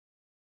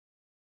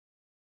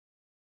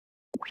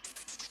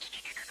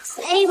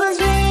Labels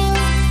ring,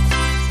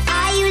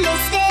 are you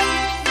listening?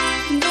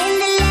 In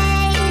the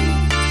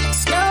lane,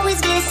 snow is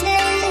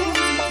glistening.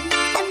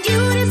 A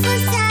beautiful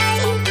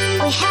sight,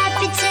 we're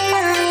happy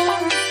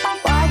tonight.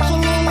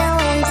 Walking in a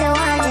winter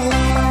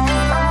wonderland.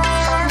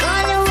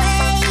 Gone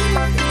away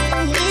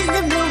is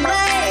the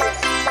bluebird.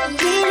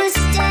 Here to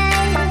stay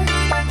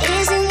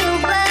is a new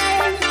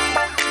bird.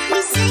 He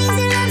sings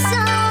a love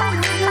song,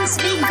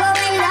 sweet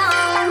going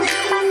long.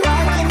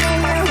 Walking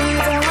in a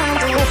winter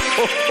wonderland.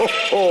 Ho, ho,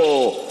 ho.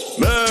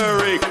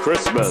 Merry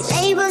Christmas!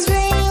 Labels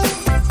ring,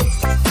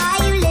 are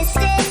you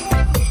listening?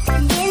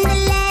 In the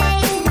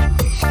lane,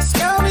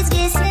 snow is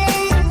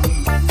glistening.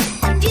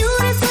 A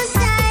beautiful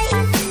sight,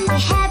 we're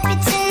happy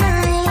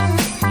tonight.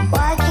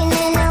 Walking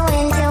in a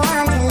winter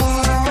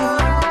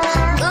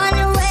wonderland. Gone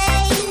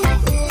away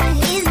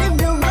is the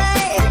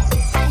bluebird.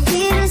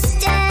 Here to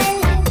stay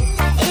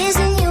is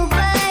a new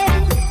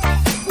bird.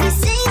 He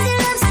sings a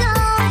love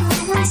song,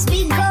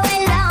 sweet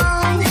going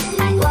long.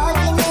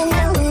 Walking in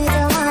a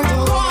winter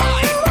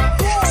wonderland.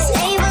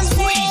 Labels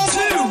ring. 3,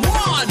 2,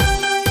 1.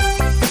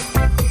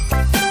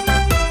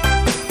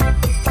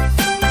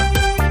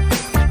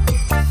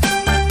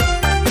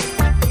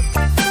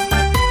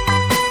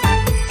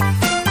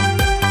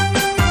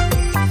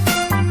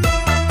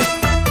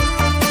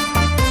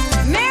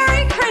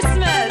 Merry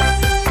Christmas!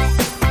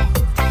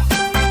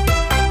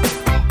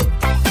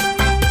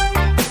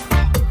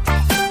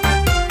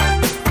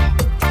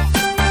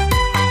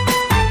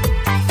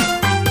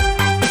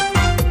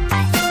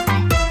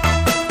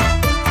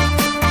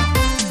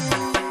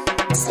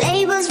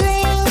 Labels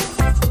ring,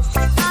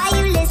 are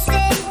you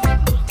listening?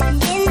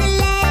 In the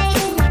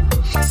lane,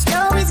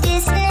 snow is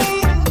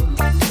glistening.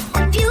 A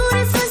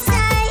beautiful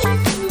sight,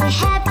 we're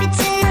happy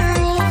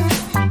tonight.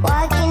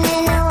 Walking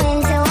in a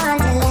winter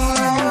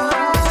wonderland.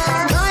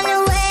 Gone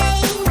away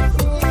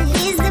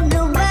is the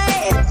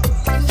bluebird.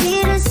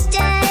 Here to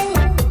stay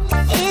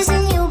is a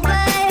new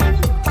bird.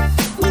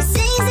 He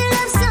sings a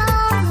love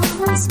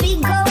song, sweet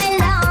going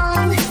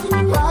long.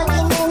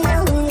 Walking in a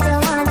winter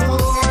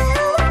wonderland.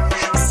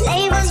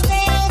 Labels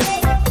ring,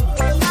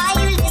 are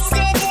you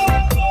listening?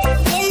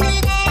 In the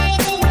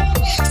lane,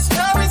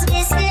 snow is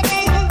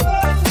glistening.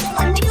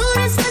 A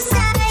beautiful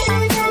sight,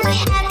 we're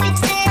happy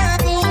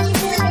tonight.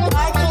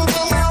 Walking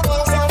in a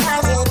winter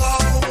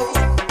wonderland.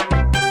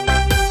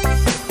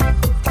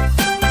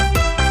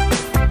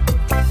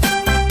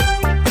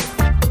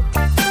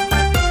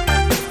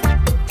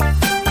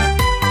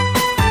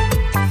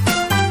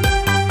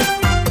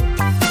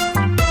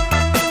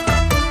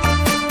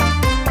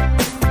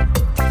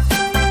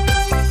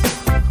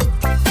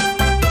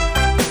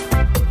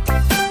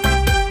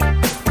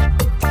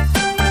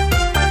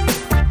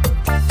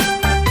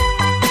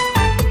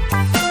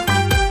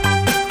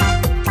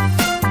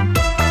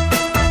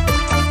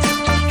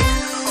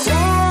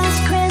 Last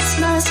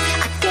Christmas,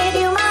 I gave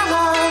you my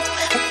heart,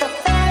 but the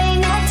very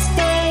next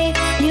day,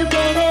 you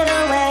gave it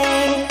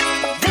away.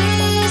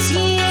 This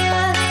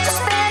year, to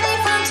spare me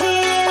from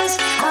tears,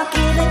 I'll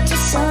give it to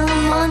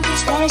someone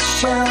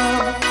special.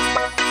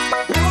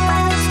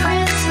 Last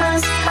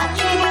Christmas, I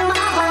gave you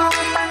my heart,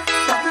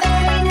 the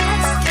very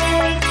next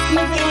day,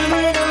 you gave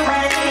it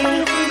away.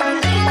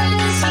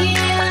 This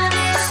year,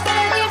 to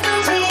spare me from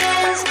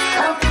tears,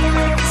 I'll give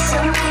it to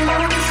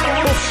someone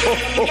Ho,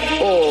 ho, special.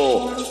 ho!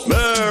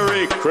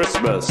 Merry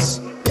Christmas!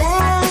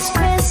 Last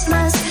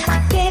Christmas, I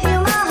gave you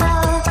my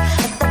heart.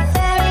 The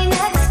very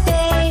next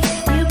day,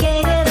 you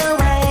gave it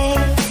away.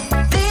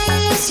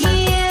 This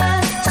year,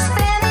 to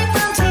spare me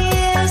from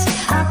tears,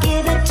 I'll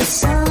give it to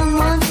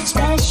someone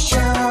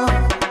special.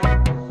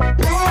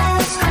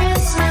 Last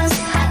Christmas,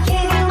 I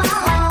gave you my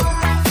heart.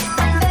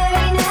 The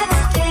very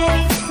next day,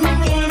 you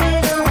gave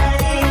it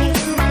away.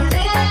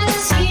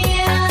 This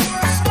year,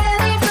 to spare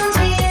me from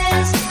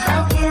tears,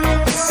 I'll give it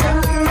to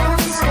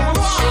someone special.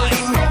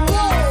 5,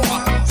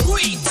 4,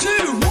 3,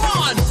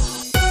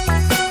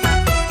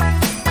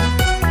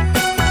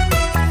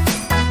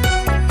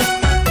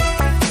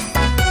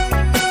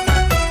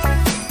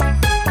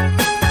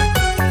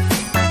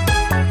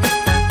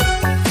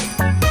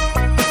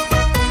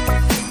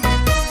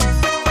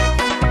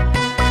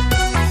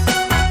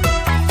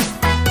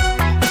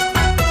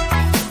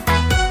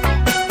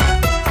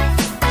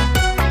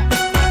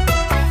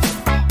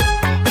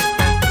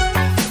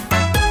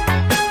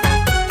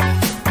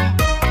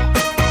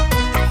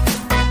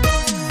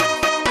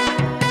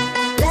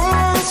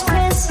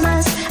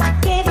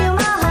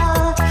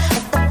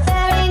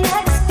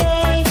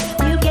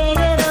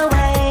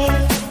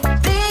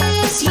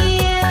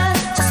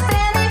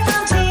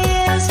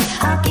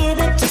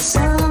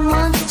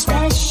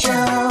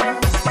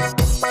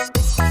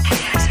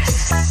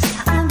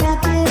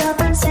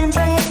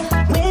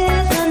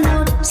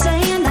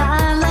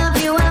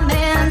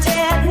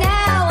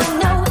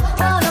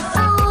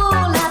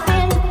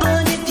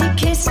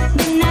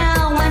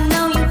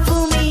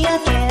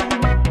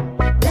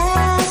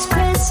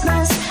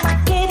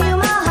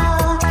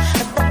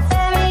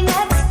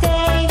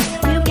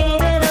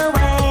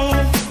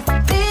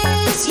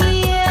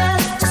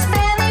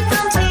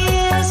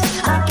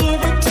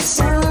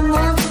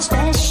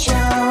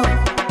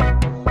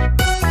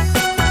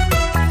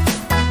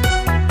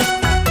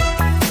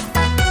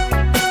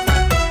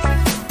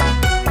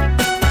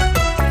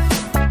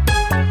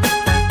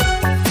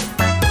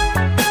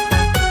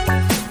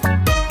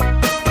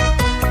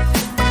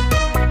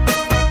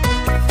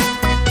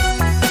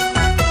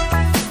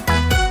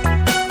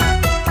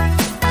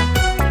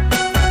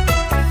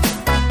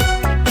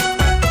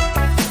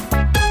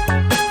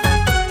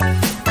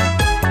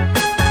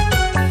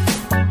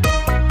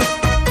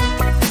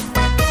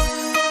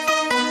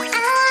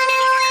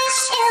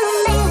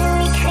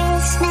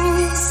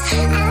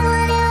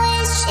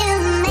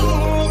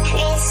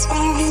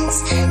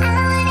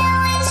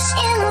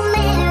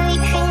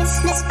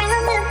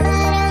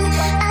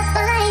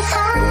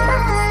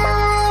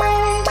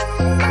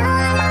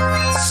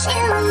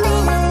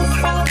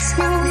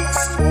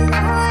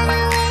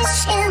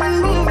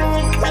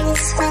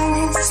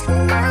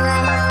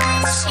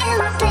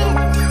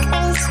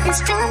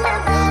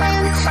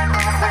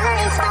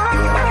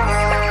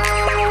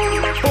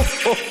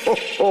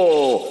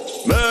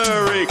 Oh,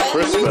 Merry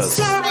Christmas!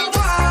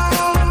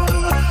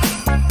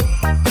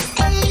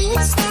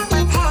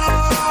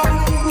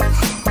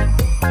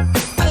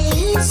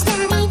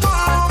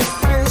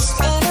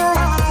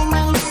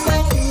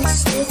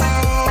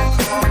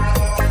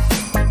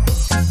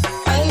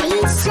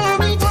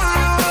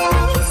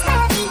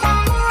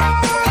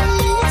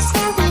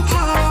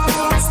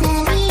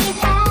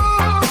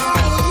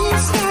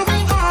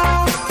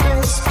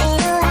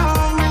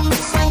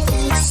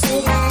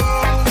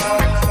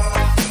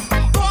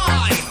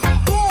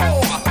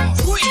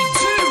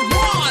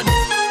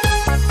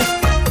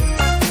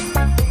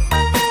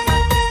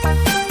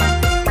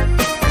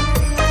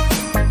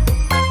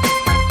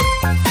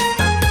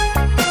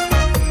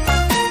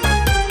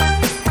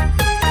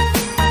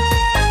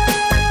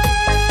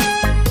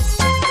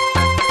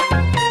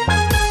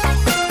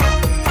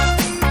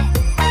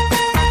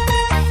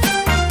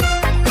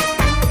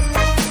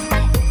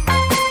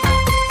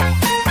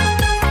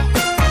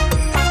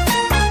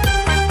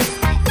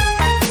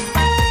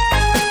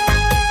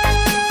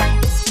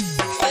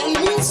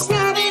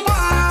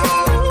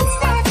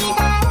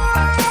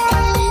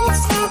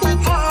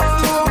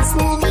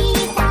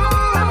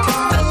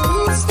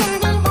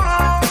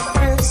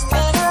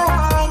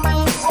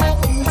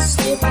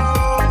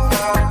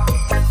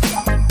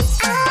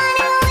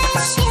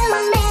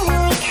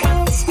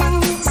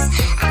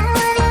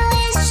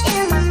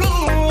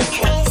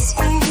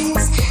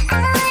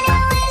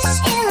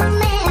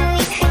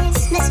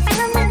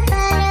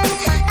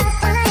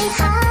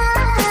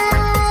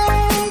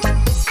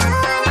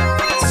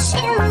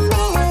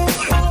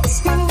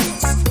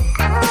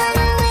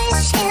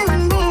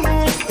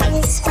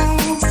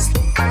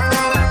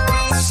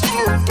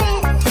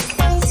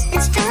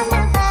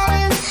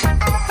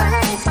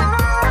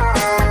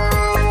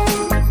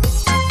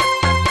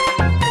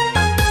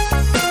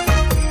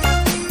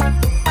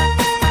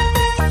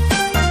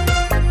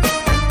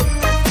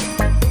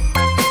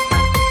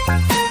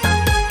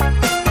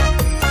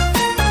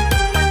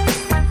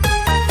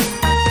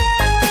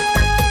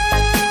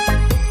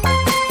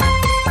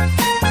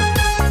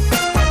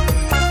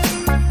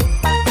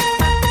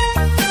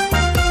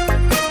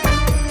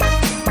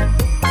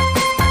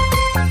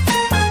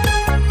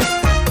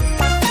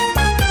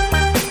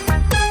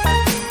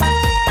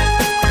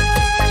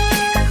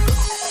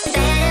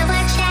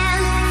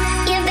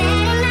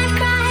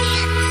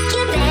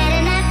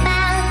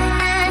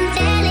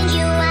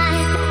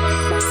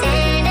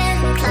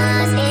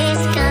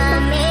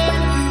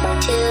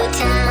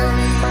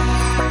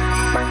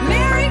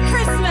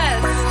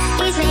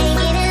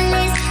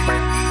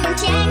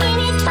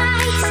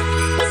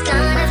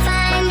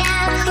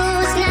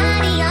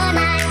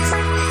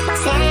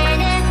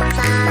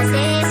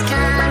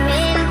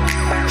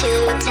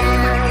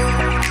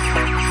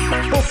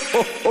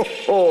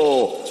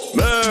 Oh,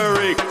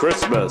 Merry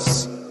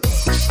Christmas!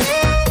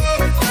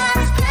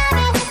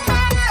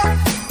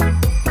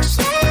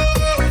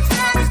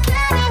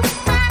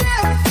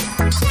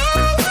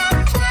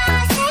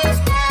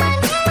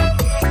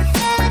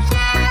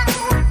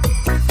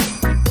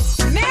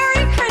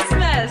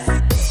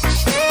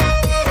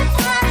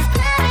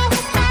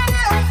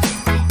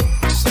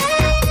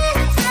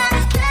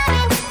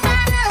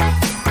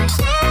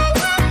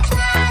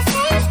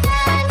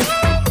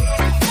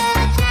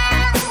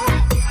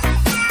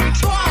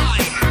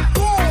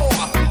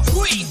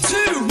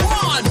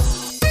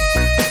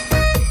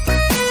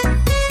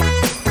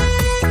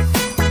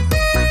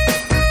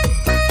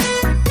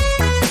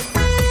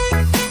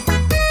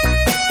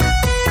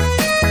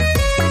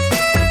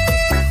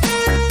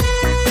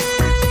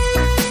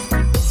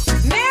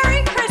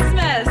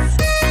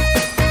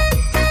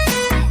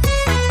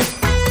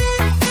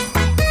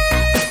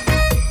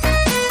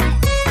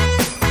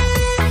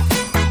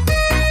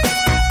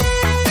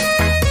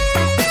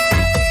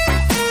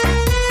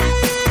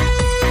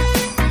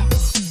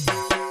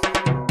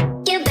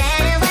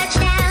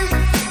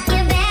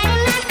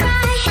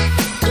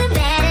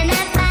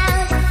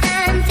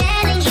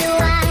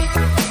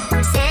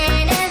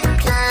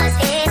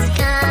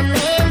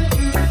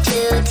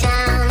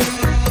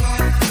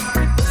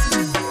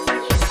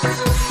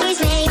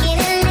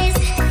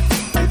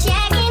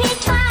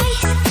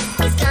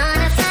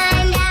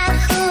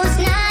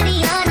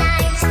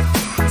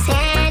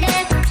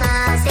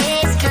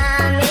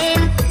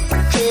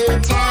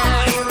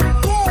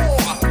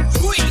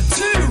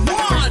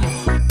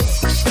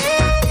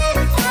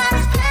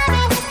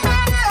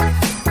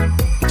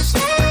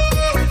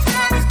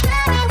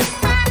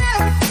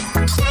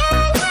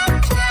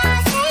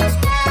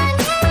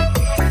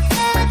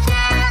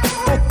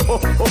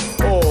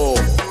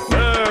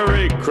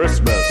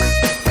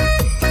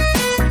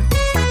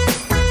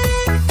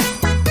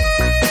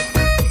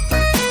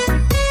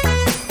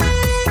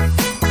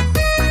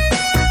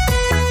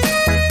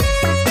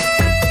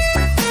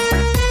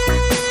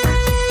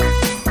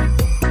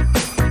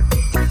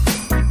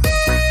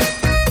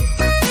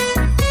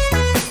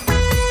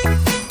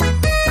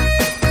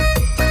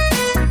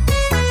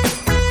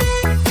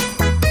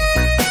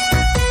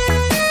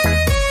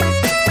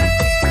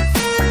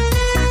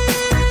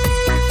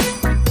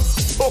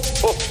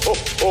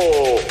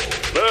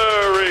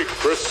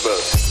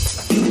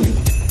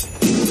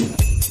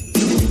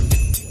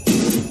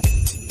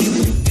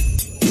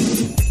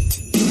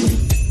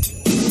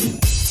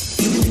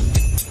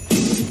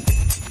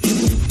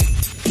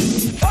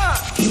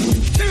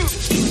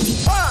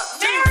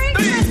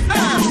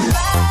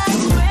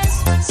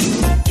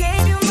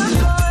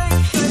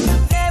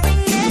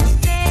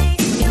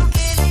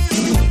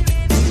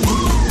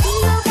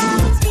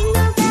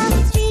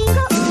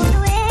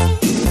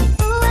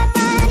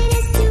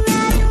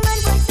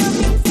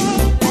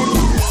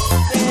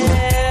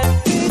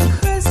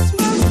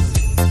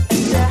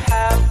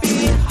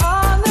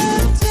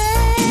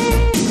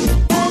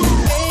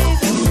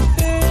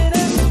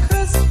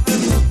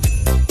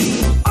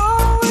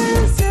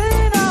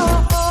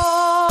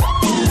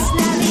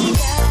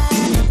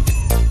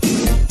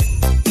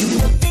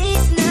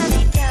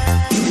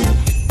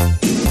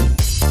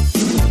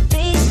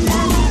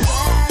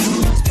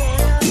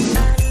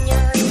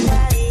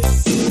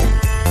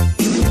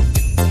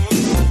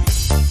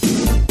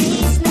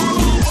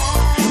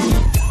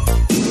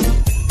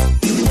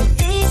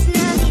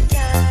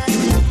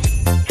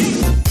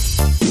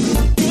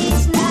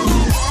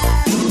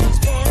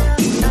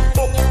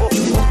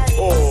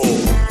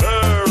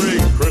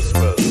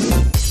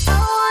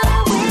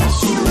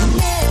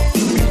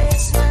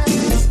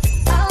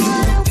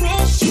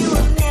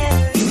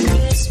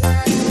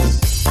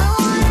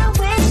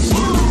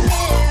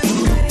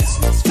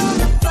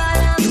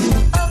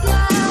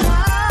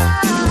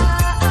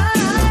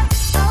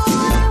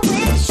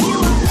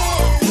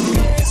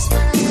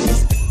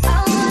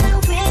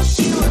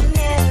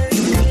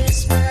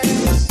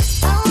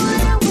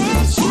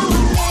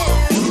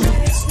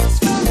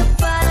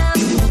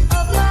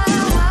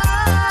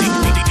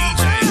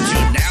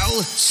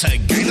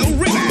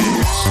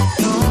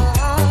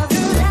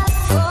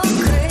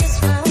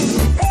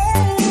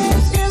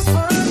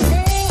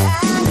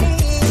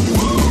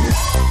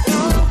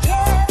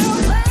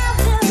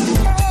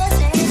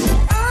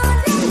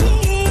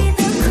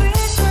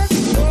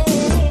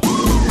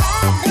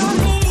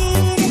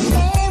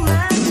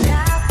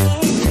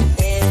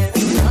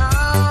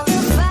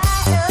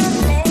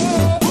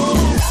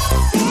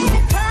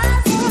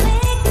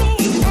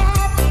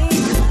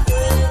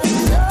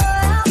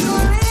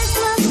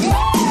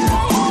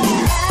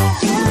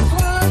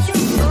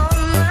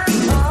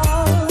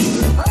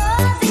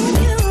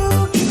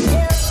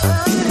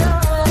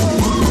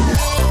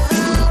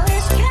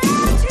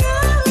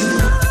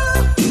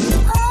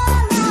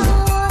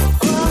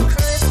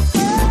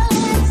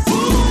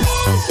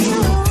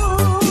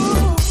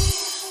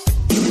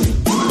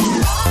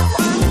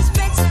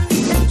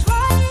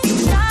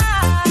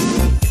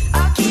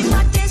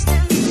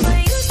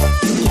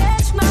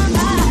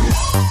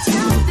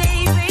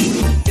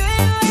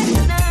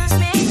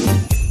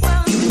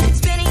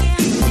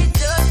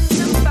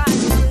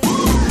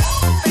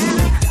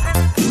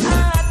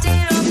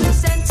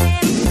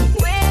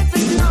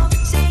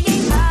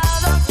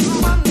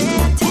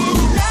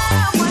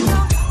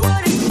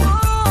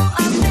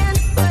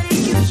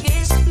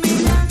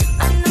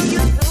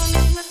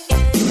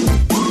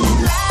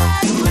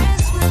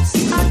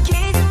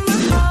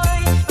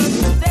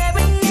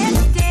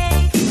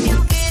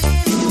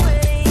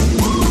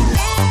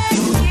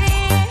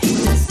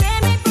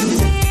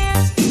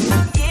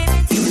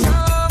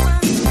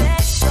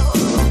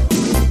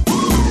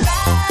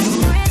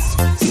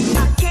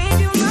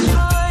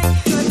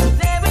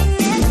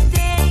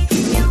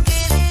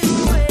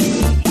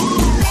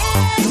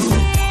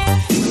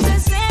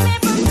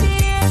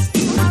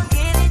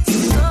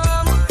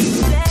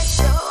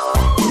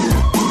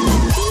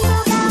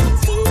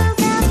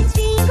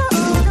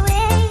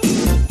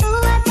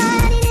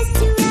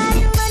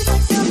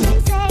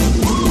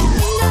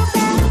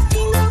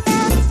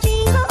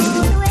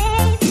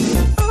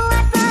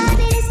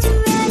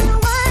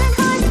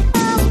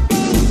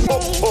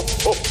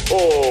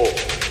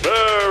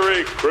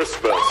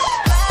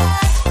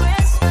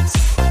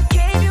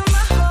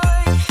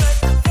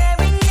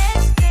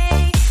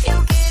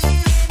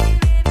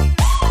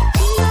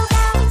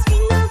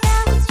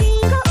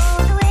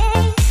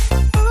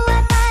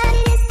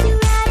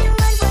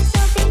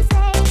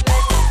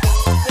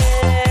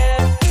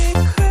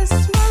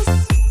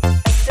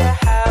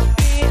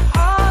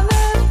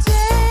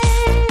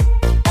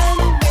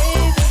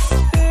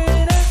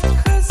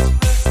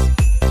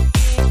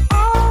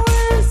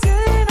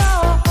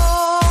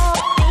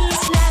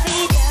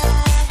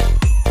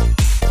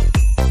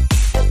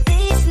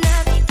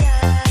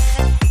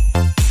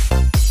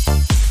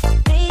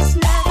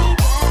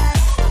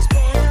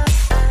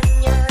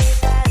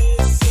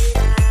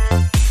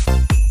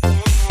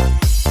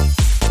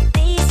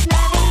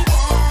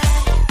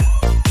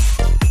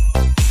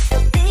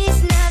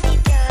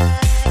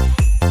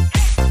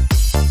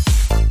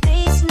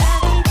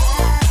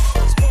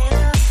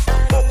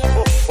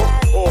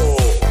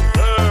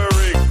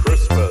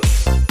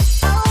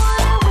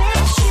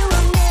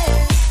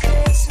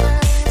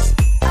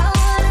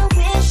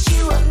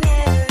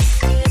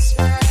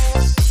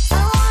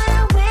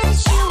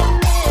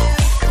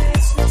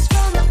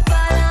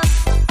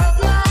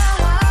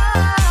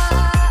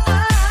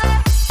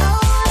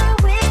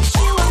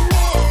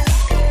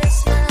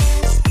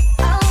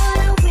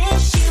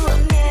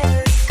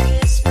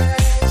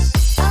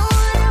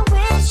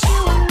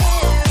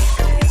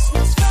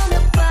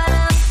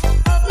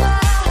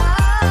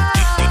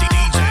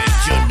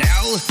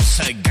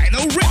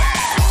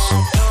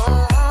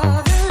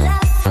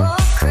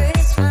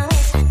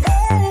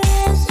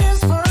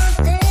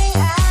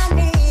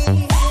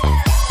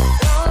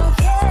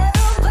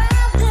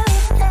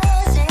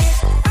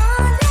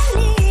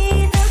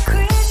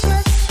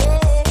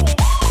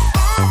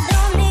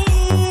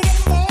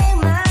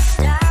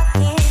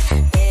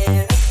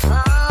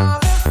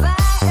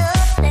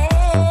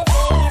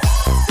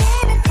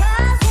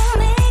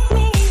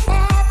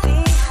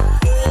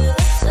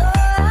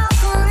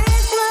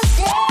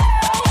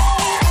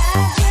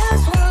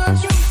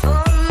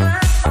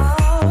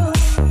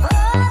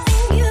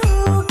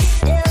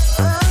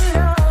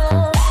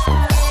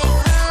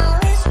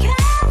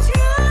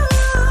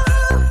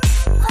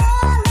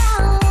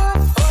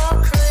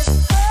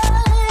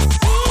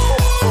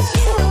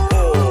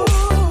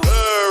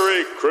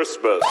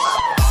 Christmas.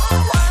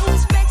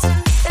 One's better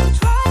than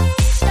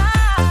twice.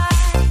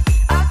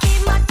 I'll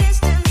keep my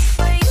distance,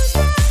 but you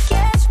still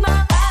catch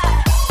my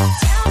eye.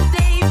 Tell me,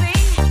 baby,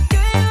 do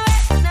you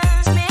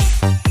recognize me?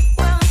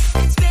 Well,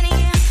 it's been a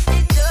year,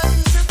 it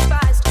doesn't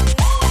surprise me.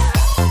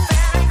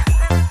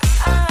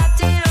 I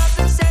wrapped it up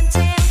and sent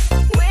it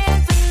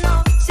with a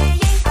note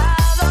saying I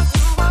love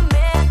you, I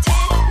meant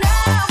it.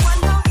 Now I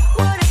know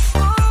what a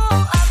fool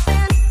I've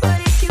been, but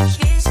if you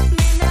kiss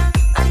me now,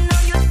 I know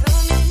you'll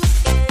fill me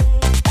again.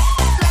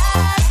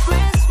 Last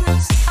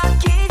Christmas I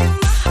gave you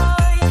my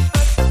heart,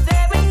 but the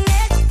very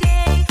next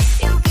day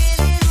you gave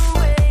it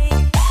away.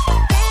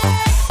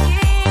 This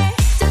year,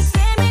 to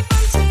save me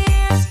from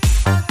tears,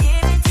 I'll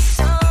give it to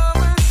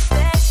someone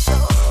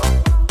special.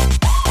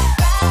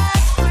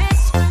 Last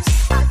Christmas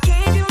I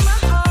gave you my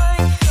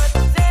heart, but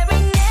the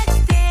very next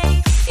day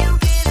you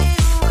gave it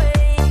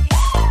away.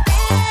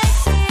 This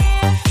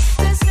year,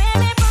 to save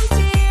me from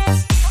tears,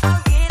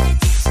 I'll give it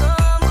to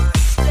someone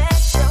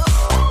special.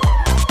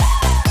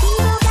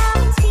 Jingle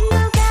bells,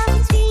 jingle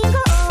bells,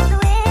 jingle all the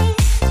way.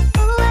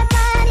 Oh, what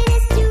fun it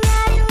is to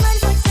ride in one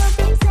horse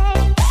open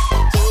sleigh.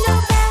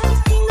 Jingle bells,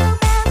 jingle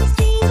bells,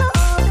 jingle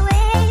all the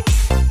way.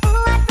 Oh,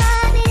 what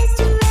fun it is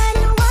to ride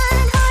in a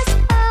one-horse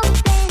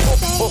open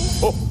sleigh.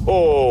 Ho, ho!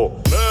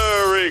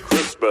 Merry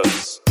Christmas.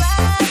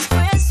 Last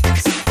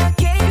Christmas I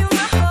gave you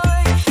my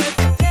heart, but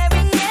the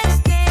very next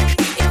day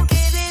you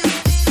gave it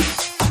away.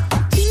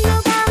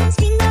 Jingle bells,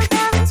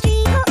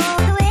 jingle all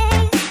the way.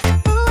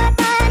 Oh, what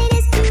fun it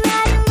is to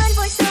ride in one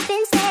horse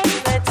open sleigh.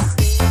 Let's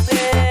sing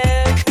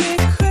Merry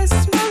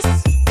Christmas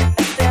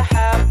and a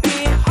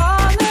happy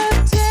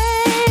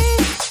holiday.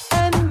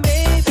 And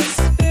may the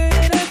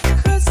spirit of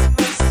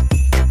Christmas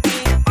be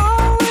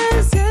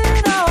always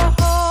in our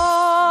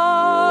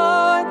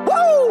heart.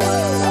 Woo!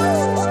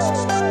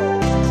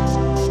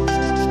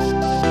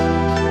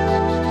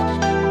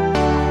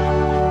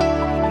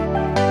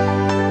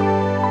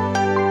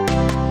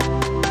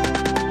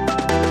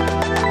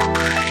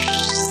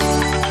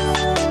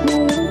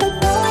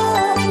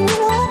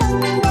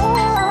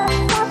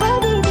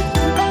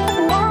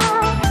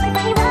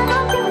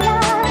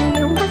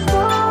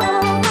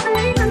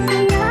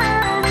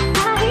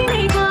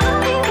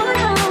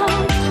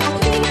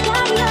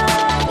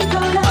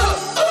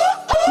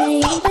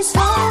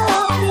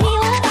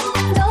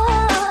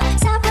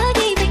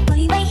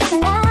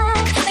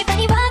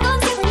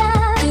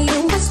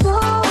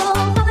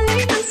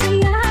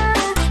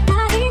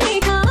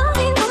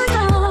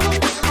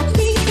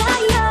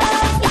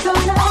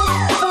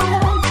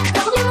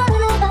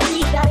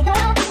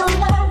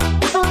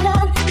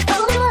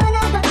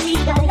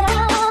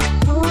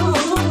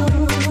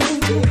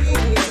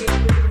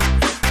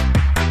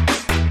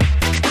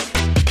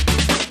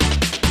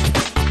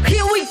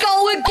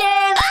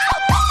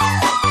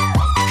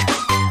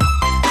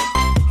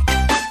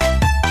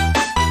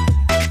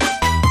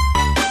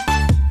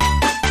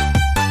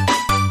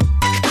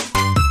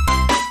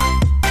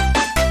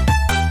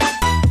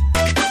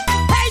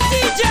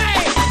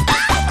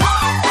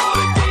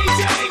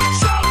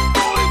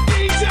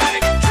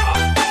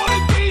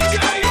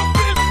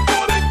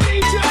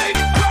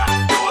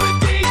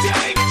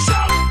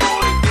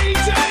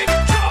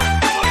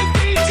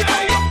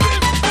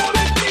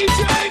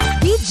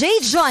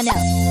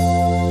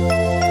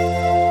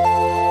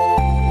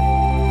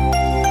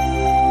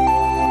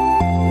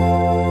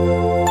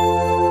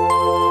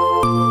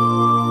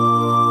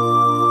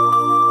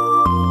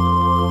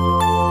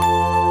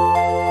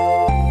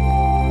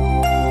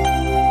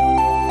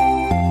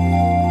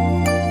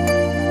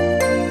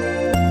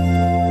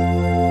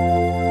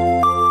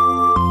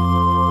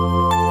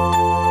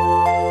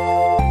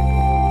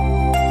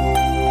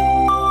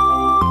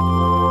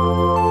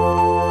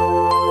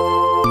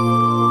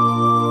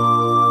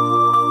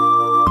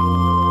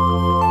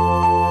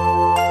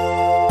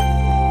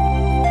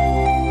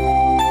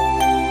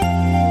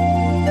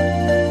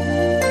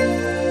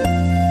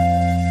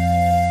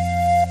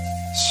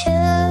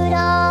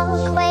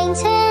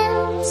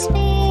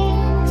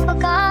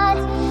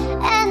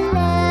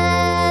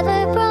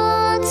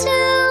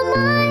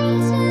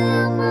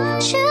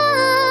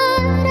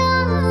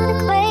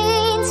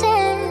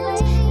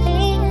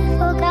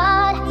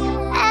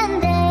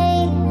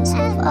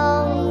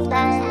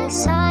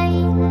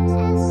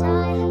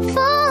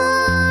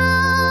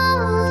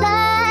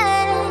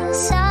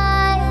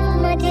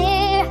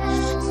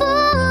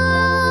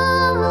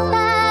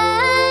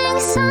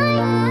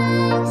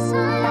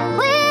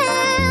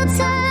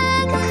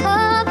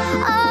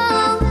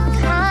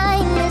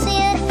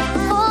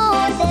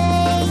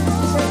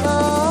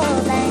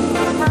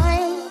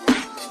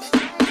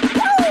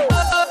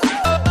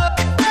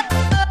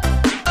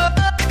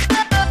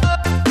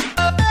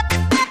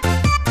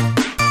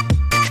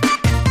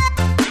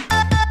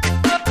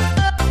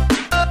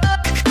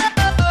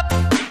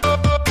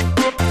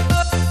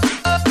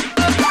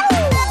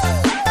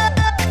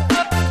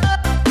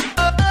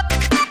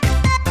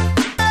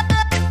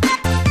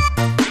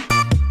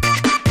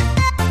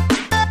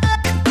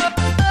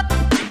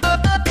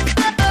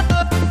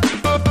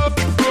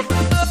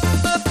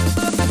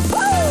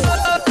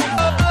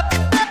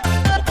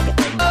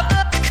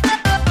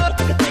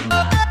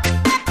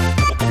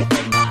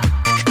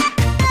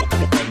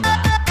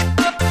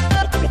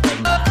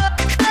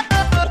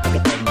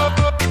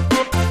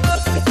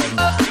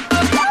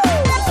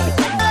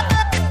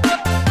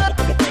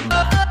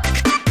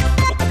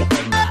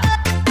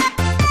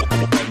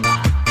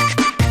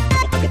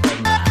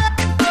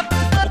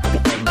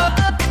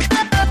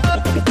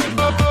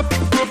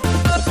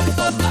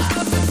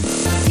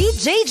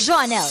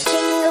 Johnel.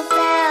 Jingle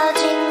bell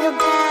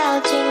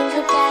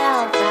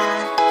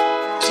rock.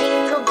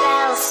 Jingle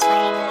bells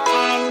swing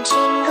and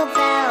jingle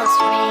bells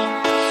ring.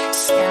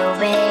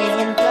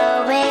 Snowing and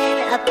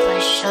blowing up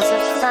bushels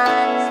of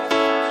fun.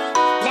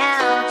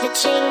 Now the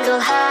jingle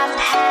hop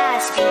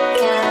has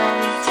begun.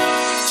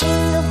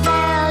 Jingle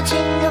bell,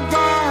 jingle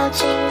bell,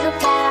 jingle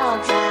bell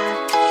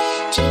rock.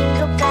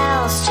 Jingle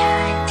bells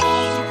chime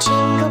in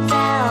jingle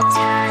bell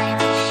time.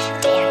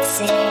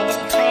 Dancing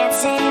and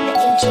prancing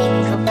in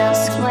Jingle Bell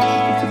Square.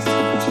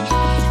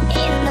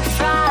 In the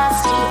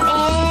frosty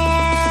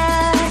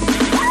air.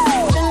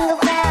 Jingle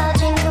bell,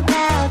 jingle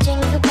bell,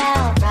 jingle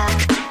bell rock.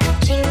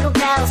 Jingle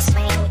bells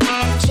swing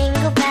and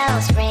jingle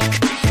bells ring.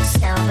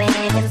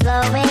 Snowing and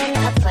blowing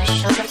up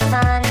bushels of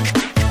fun.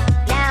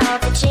 Now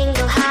the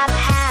jingle hop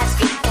has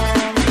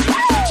begun.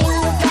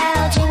 Jingle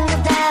bell,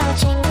 jingle bell,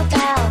 jingle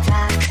bell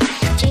rock.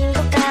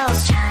 Jingle bells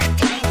chime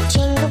in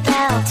jingle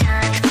bell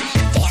time.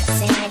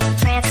 Dancing and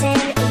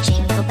prancing in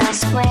Jingle Bell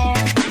Square.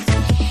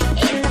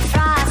 In the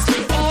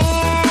frosty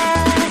air.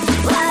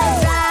 What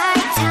a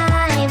right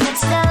time,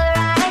 it's the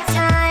right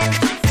time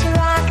to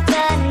rock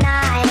the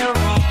night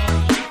away.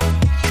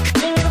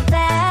 Jingle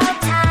bell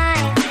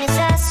time is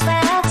a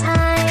swell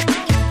time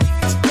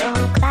to go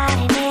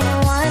gliding in a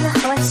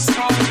one-horse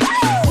sleigh.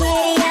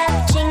 Giddy up,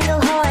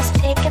 jingle horse,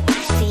 pick up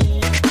your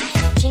feet.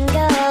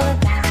 Jingle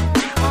around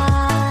the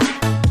clock.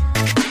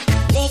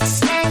 Mix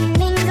and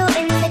mingle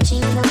in the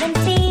jingling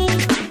feet.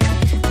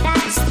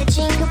 That's the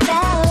Jingle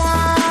Bell Rock.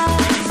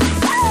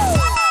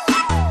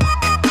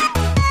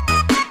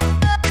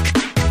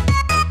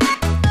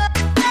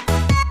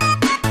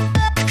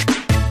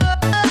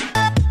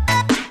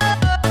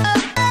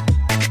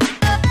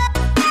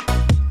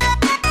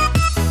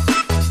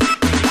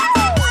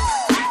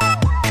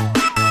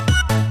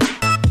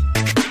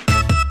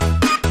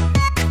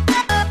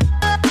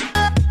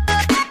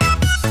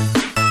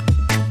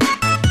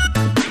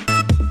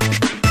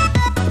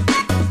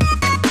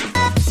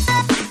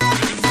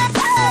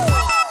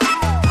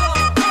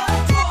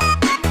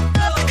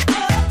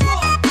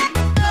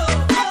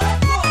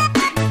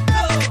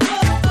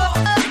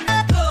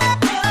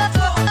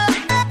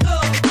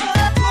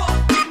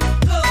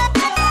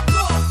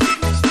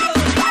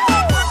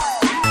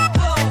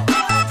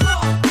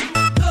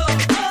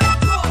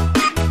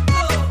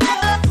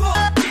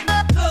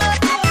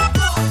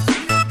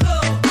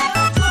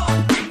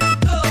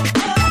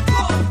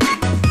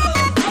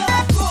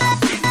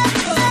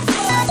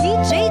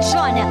 DJ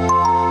Johnel.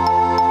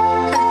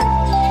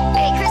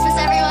 Merry Christmas,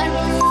 everyone.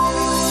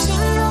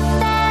 Jingle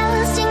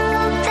bells,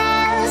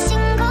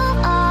 jingle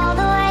all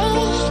the way.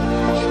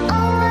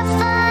 Oh, what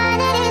fun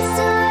it is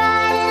to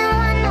ride in a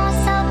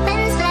one-horse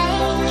open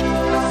sleigh.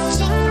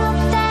 Jingle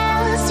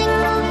bells,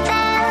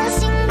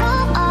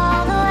 jingle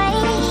all the way.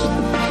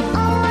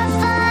 Oh, what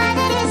fun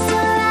it is to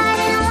ride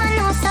in a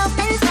one-horse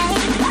open sleigh.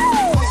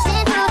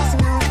 Dancing through the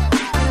snow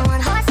on a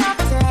one-horse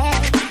open sleigh.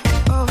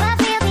 Over a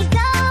field we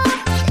go,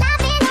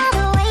 laughing all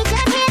the way.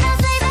 Just hear those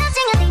sleigh bells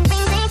jingling,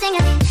 bing, bing,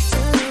 jingling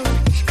too.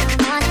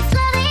 Come on and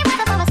slowly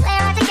ride up on a sleigh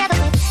ride together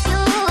with you.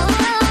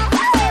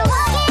 We're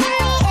walking in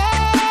the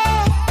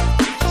air,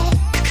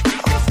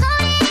 we're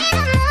floating in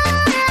the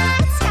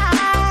moonlight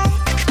sky.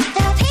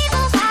 The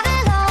people far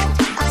below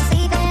are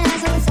sleeping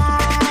as we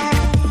sigh.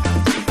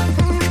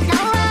 No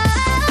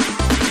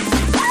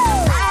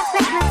Last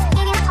Christmas,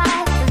 gave you my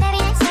heart. The very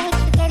next day,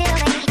 you gave it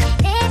away.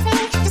 This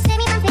day, just save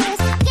me from this.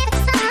 I'll give it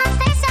to someone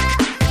special.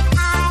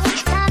 I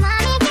saw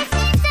mommy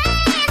kissing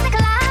Santa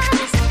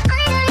Claus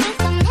underneath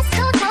the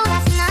mistletoe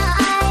last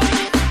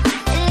night.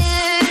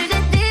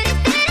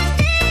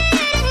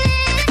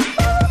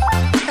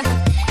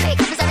 Merry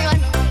Christmas,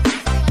 everyone.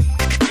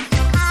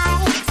 I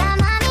saw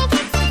mommy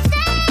kissing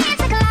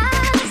Santa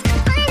Claus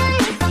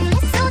underneath the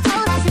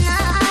mistletoe last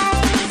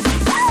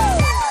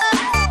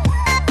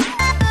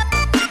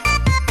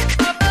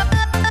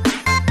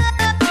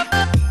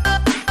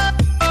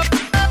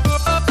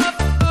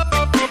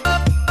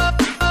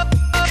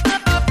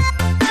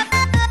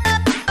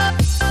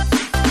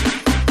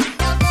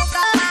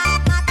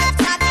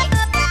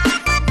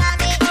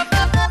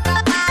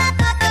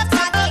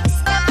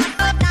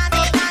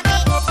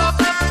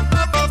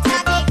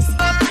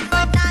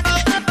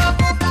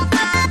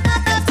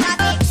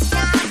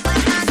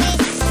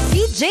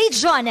DJ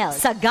Johnel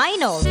sa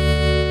Gyno.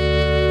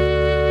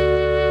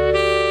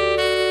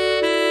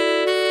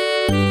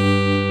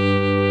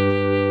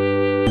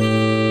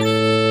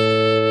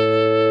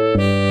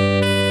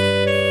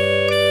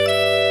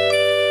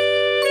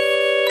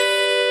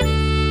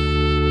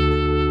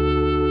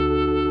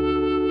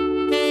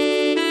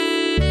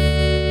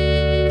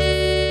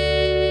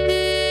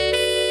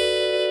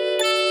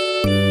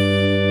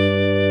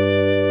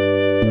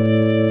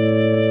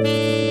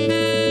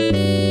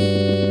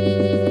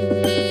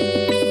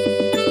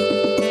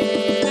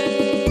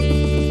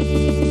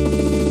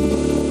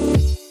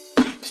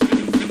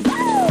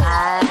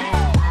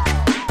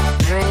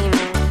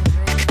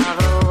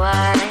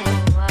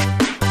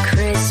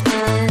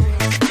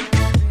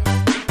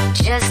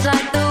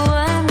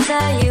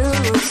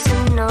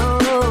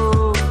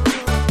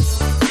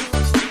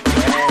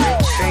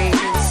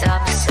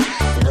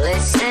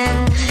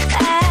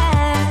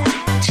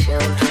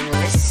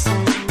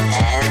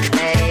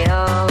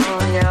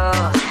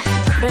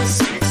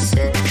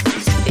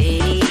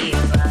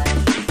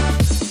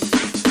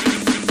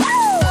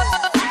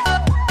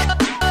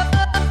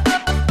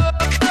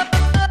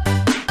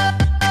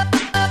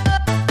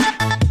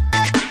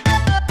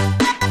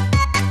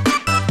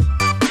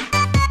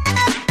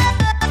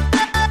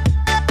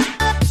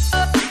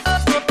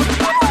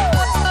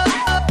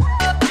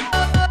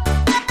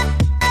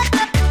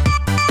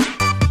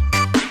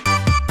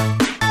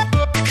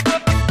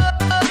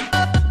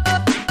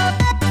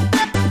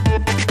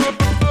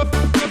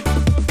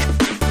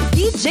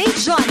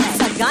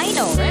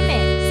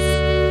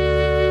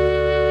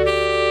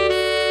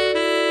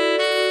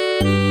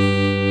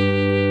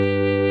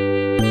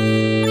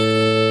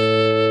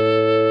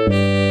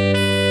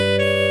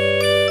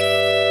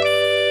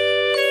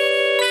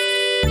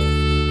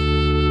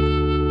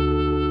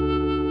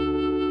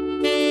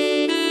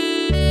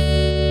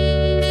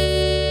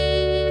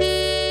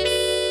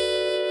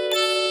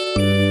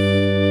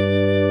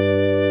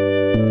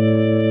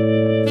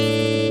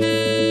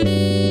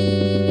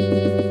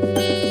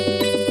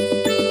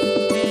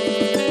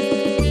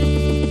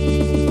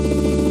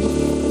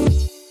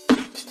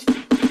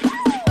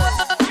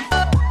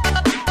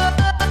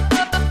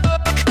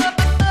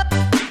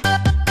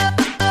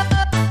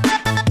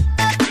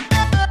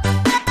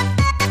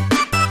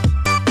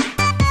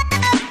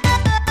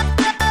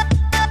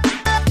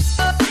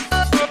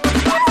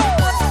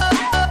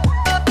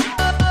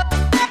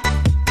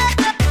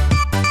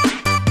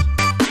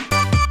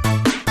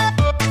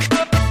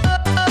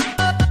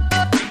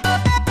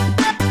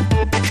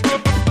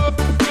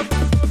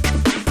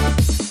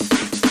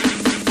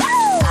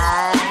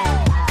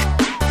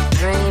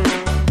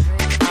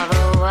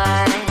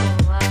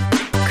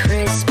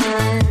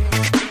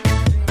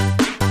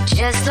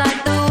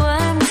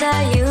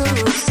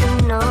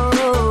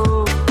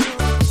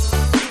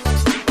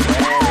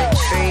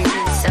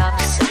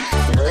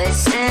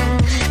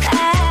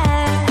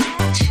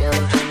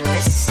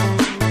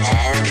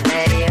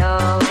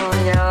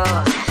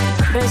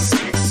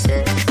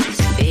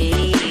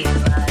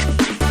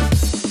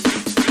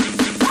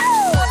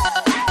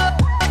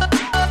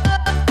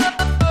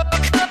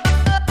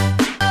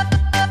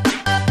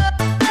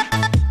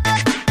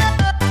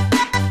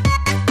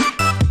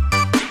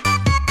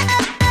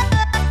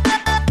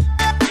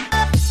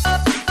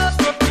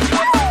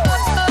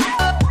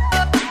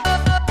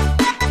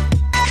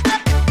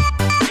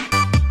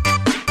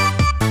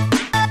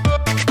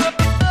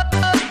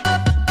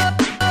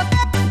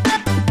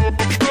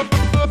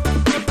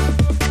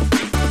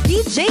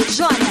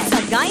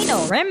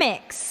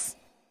 Remix.